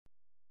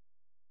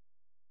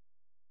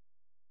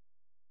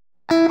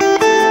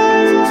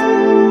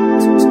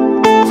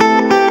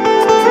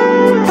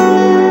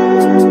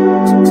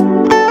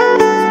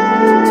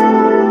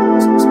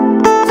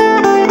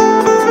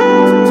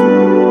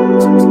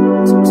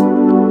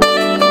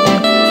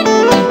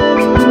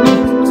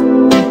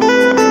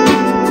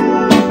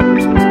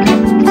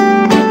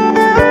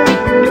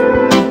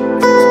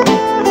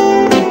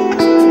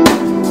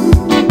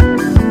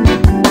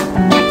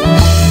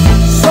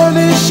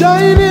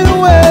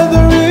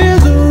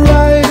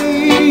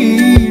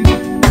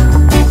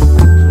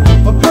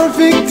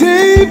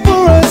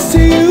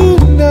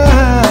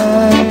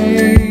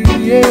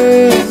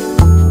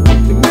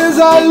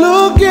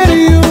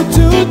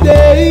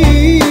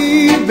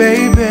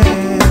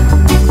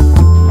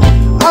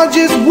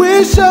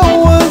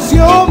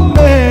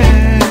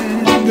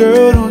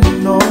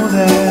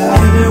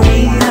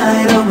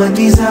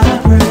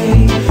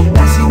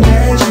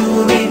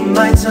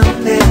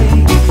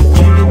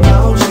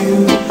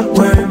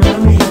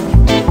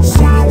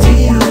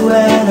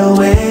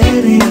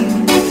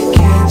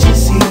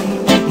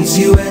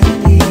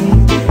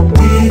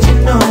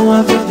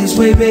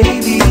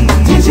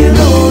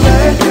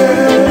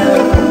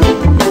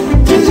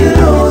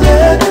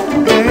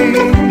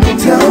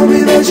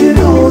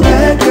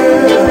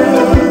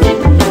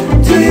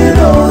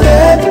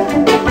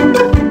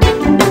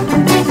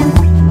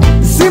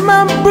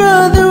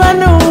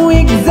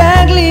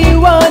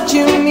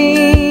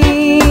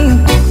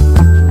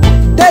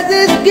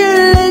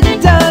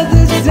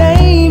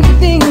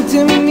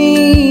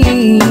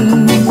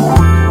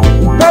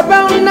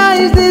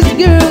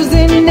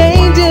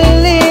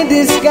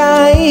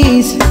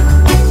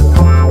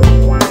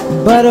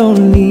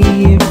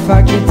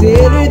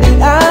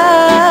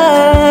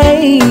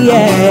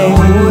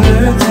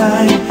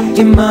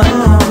In my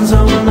arms,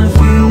 I wanna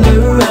fill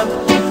her up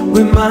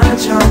with my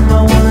charm.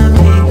 I wanna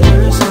make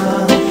her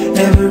smile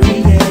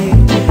every day.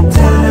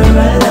 Tell her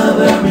I love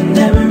her in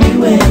every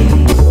way.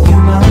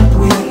 You're my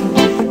queen,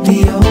 the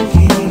old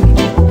king.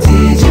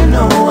 Did you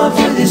know I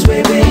feel this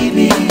way,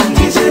 baby?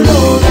 Did you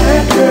know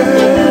that,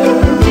 girl?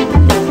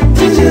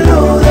 Did you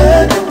know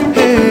that?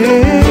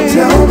 Hey,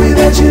 tell me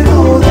that you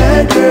know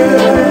that,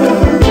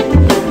 girl.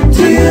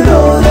 Do you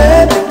know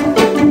that?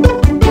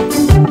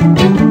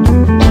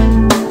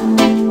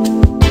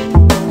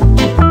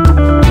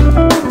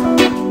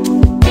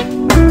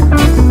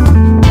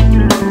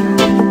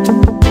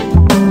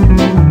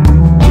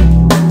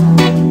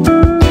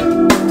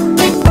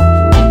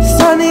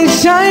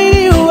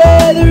 Shiny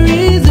weather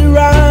is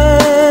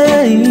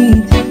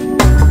right.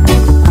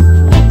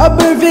 A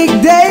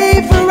perfect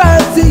day for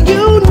us to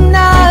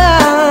unite.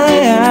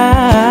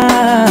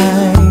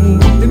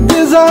 And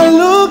as I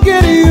look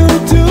at you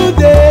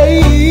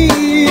today,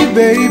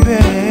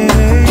 baby,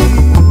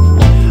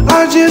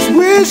 I just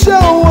wish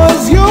I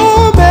was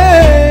your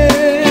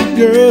man.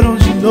 Girl,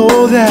 don't you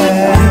know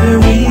that?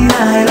 Every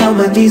night on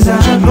my knees I